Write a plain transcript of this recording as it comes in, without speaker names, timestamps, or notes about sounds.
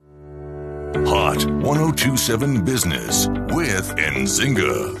Hot 1027 Business with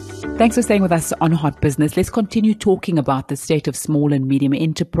Nzinga. Thanks for staying with us on Hot Business. Let's continue talking about the state of small and medium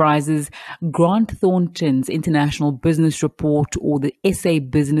enterprises. Grant Thornton's International Business Report, or the SA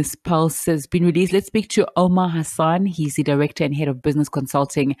Business Pulse, has been released. Let's speak to Omar Hassan. He's the Director and Head of Business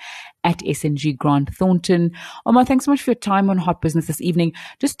Consulting at SNG Grant Thornton. Omar, thanks so much for your time on Hot Business this evening.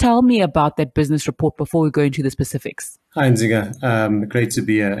 Just tell me about that business report before we go into the specifics. Hi, Nzinga. Great to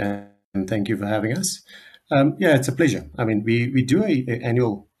be here, and thank you for having us. It's a pleasure. I mean, we do an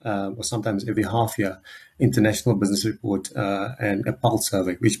annual or sometimes every half year international business report and a pulse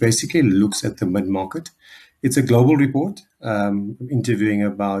survey, which basically looks at the mid-market. It's a global report, looking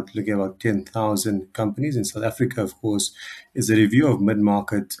about 10,000 companies. In South Africa, of course, is a review of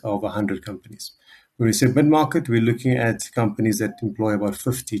mid-market of 100 companies. When we say mid-market, we're looking at companies that employ about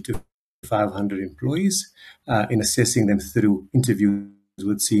 50 to 500 employees in assessing them through interviews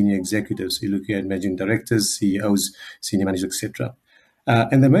with senior executives. So you're looking at managing directors, CEOs, senior managers, etc.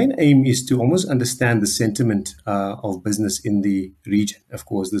 And the main aim is to almost understand the sentiment of business in the region. Of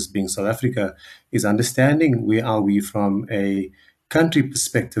course, this being South Africa, is understanding where are we from a country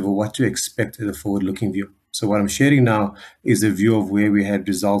perspective or what to expect as a forward-looking view. So what I'm sharing now is a view of where we had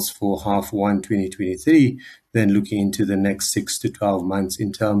results for half one 2023, then looking into the next 6 to 12 months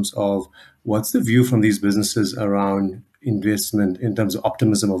in terms of what's the view from these businesses around investment, in terms of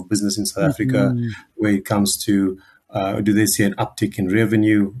optimism of business in South Africa, where it comes to do they see an uptick in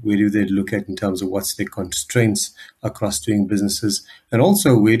revenue? Where do they look at in terms of what's their constraints across doing businesses? And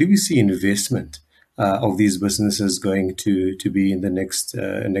also, where do we see investment of these businesses going to be in the next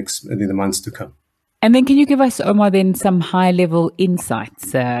in the months to come? And then can you give us, Omar, then some high-level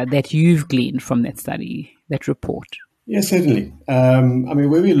insights that you've gleaned from that study, that report? Yes, certainly. Where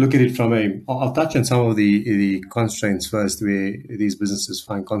we look at it I'll touch on some of the constraints first, where these businesses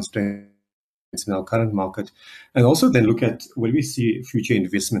find constraints in our current market, and also then look at where we see future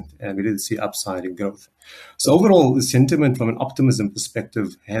investment and where we see upside in growth. So overall, the sentiment from an optimism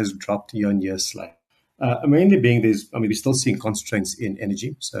perspective has dropped year on year slightly. Mainly being we're still seeing constraints in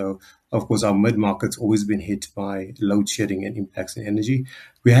energy. So, of course, our mid-market's always been hit by load shedding and impacts in energy.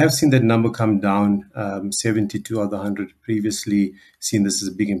 We have seen that number come down, 72 out of the 100 previously seen this as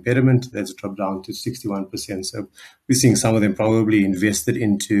a big impediment. That's dropped down to 61%. So we're seeing some of them probably invested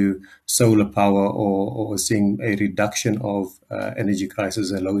into solar power or seeing a reduction of energy crisis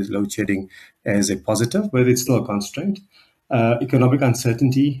and load shedding as a positive, but it's still a constraint. Economic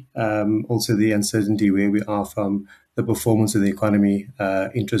uncertainty, also the uncertainty where we are from the performance of the economy,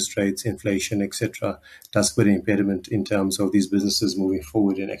 interest rates, inflation, etc., does put an impediment in terms of these businesses moving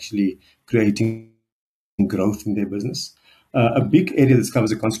forward and actually creating growth in their business. A big area that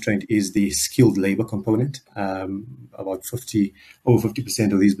comes as a constraint is the skilled labor component. Over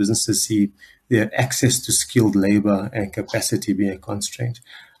 50% of these businesses see their access to skilled labor and capacity being a constraint.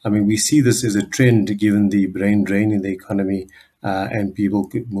 We see this as a trend given the brain drain in the economy and people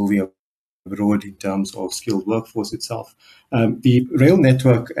moving abroad in terms of skilled workforce itself. The rail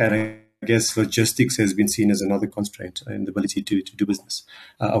network and I guess logistics has been seen as another constraint in the ability to do business.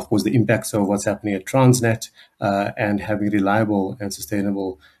 Of course, the impacts of what's happening at Transnet and having reliable and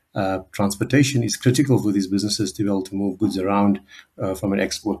sustainable transportation is critical for these businesses to be able to move goods around from an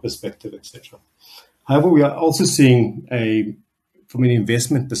export perspective, etc. However, we are also seeing from an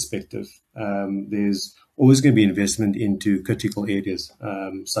investment perspective, there's always going to be investment into critical areas,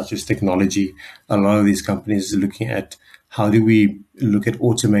 such as technology. A lot of these companies are looking at how do we look at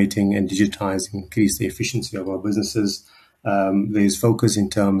automating and digitizing, increase the efficiency of our businesses. There's focus in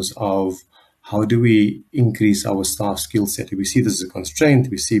terms of how do we increase our staff skill set. We see this as a constraint.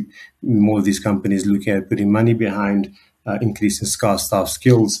 We see more of these companies looking at putting money behind increasing staff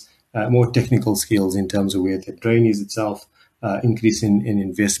skills, more technical skills in terms of where the drain is itself, increase in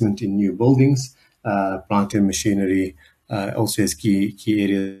investment in new buildings, plant and machinery, also as key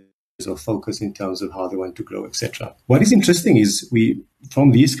areas of focus in terms of how they want to grow, etc. What is interesting is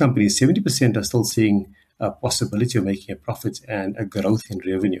from these companies, 70% are still seeing a possibility of making a profit and a growth in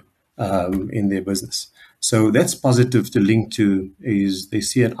revenue in their business. So that's positive to link to is they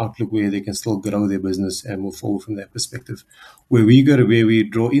see an outlook where they can still grow their business and move forward from that perspective. Where we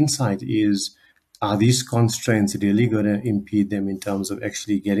draw insight is, are these constraints really going to impede them in terms of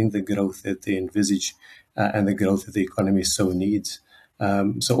actually getting the growth that they envisage and the growth that the economy so needs?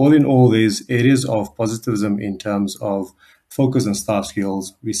 So all in all, there's areas of positivism in terms of focus on staff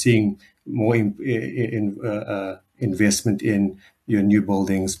skills. We're seeing more investment in your new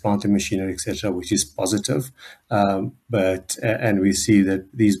buildings, plant and machinery, etc., which is positive. And we see that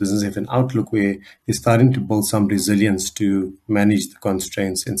these businesses have an outlook where they're starting to build some resilience to manage the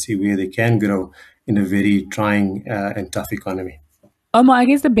constraints and see where they can grow in a very trying and tough economy. Omar, I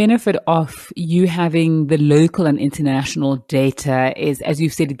guess the benefit of you having the local and international data is, as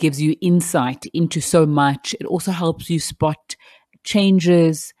you've said, it gives you insight into so much. It also helps you spot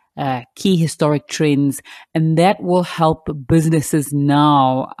changes, key historic trends, and that will help businesses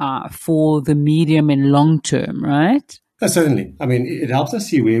now for the medium and long term, right? Certainly. I mean, it helps us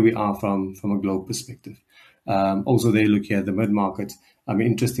see where we are from a global perspective. Also, they look at the mid-market. I mean,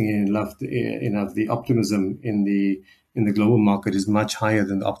 interestingly enough, the optimism in the global market is much higher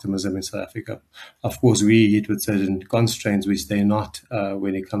than the optimism in South Africa. Of course, we hit with certain constraints which they're not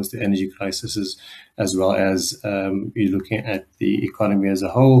when it comes to energy crises, as well as you're looking at the economy as a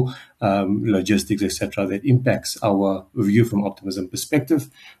whole, logistics, etc. That impacts our view from optimism perspective.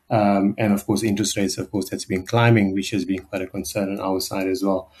 And of course, interest rates, of course, that's been climbing, which has been quite a concern on our side as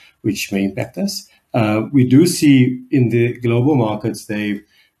well, which may impact us. We do see in the global markets,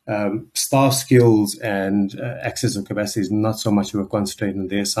 staff skills and access and capacity is not so much of a constraint on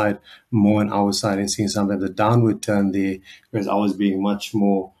their side, more on our side, and seeing sometimes a downward turn there, whereas ours being much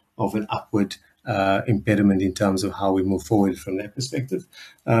more of an upward impediment in terms of how we move forward from that perspective.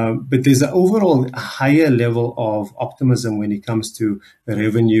 But there's an overall higher level of optimism when it comes to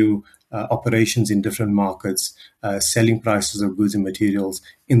revenue, operations in different markets, selling prices of goods and materials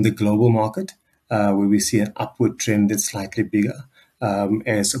in the global market, where we see an upward trend that's slightly bigger.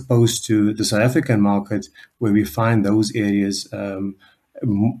 As opposed to the South African market, where we find those areas,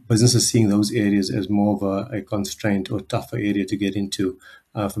 businesses seeing those areas as more of a constraint or tougher area to get into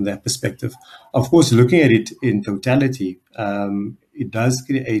from that perspective. Of course, looking at it in totality, it does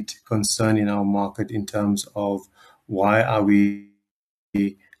create concern in our market in terms of why are we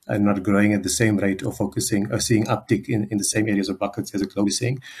not growing at the same rate or focusing or seeing uptick in the same areas of buckets as a global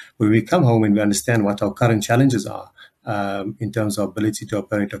seeing. When we come home and we understand what our current challenges are, in terms of ability to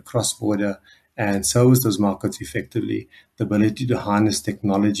operate across border and service those markets effectively, the ability to harness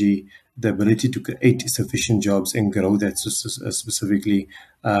technology, the ability to create sufficient jobs and grow that specifically,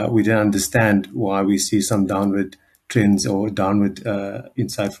 we don't understand why we see some downward trends or downward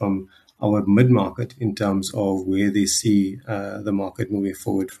insight from our mid-market in terms of where they see the market moving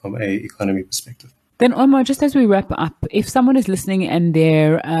forward from a economy perspective. Then, Omar, just as we wrap up, if someone is listening and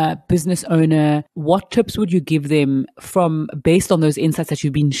they're a business owner, what tips would you give them based on those insights that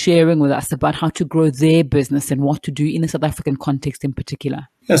you've been sharing with us about how to grow their business and what to do in the South African context in particular?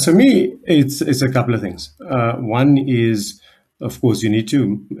 Yeah, so me, it's a couple of things. One is, of course, you need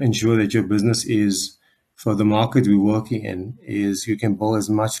to ensure that your business is, for the market we're working in, is you can build as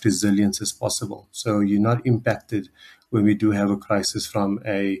much resilience as possible. So you're not impacted when we do have a crisis from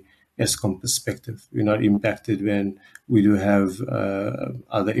a Eskom perspective. We're not impacted when we do have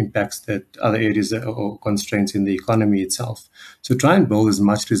other impacts, other areas or constraints in the economy itself. So try and build as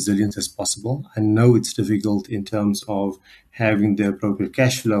much resilience as possible. I know it's difficult in terms of having the appropriate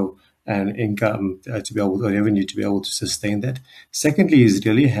cash flow and income to be able to, or revenue to be able to sustain that. Secondly, is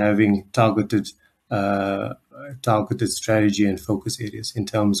really having targeted strategy and focus areas in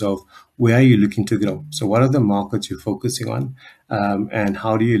terms of where are you looking to grow. So what are the markets you're focusing on, and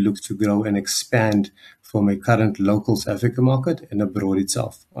how do you look to grow and expand from a current local South Africa market and abroad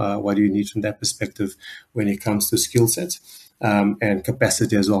itself? What do you need from that perspective when it comes to skill sets and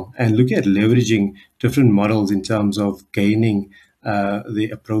capacity as well? And looking at leveraging different models in terms of gaining the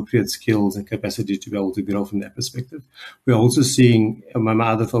appropriate skills and capacity to be able to grow from that perspective. We're also seeing, my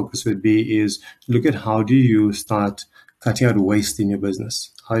other focus would be is look at how do you start cutting out waste in your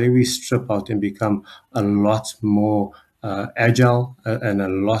business? How do we strip out and become a lot more agile and a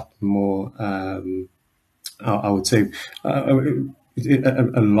lot more, I would say,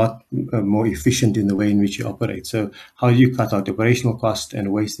 a lot more efficient in the way in which you operate. So how do you cut out operational cost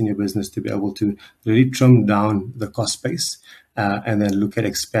and waste in your business to be able to really trim down the cost base, and then look at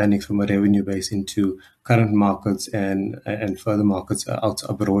expanding from a revenue base into current markets and further markets out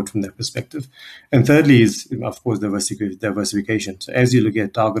abroad from that perspective. And thirdly is, of course, diversification. So as you look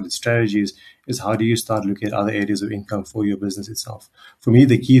at targeted strategies, is how do you start looking at other areas of income for your business itself? For me,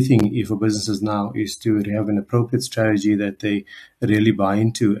 the key thing for businesses now is to have an appropriate strategy that they really buy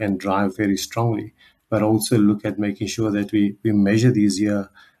into and drive very strongly, but also look at making sure that we measure these here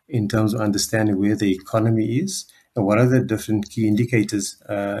in terms of understanding where the economy is and what are the different key indicators,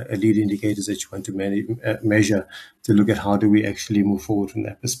 lead indicators that you want to measure to look at how do we actually move forward from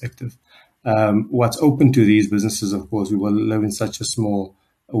that perspective. What's open to these businesses, of course, we will live in such a small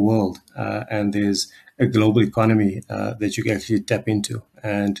world, and there's a global economy that you can actually tap into.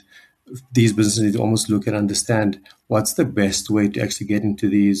 And these businesses need to almost look and understand what's the best way to actually get into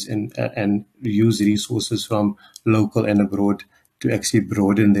these and use resources from local and abroad to actually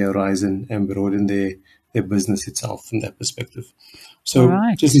broaden their horizon and broaden their business itself from that perspective. All So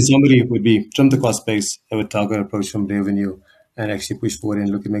right. just in summary, it would be trim the cost base, have a target approach from revenue, and actually push forward and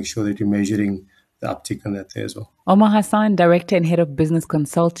look and make sure that you're measuring the uptick on that there as well. Omar Hassan, Director and Head of Business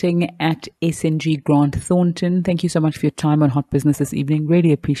Consulting at SNG Grant Thornton. Thank you so much for your time on Hot Business this evening.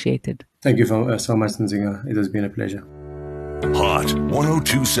 Really appreciate it. Thank you so much, Nzinga. It has been a pleasure. Hot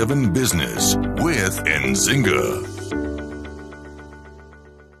 1027 Business with Nzinga.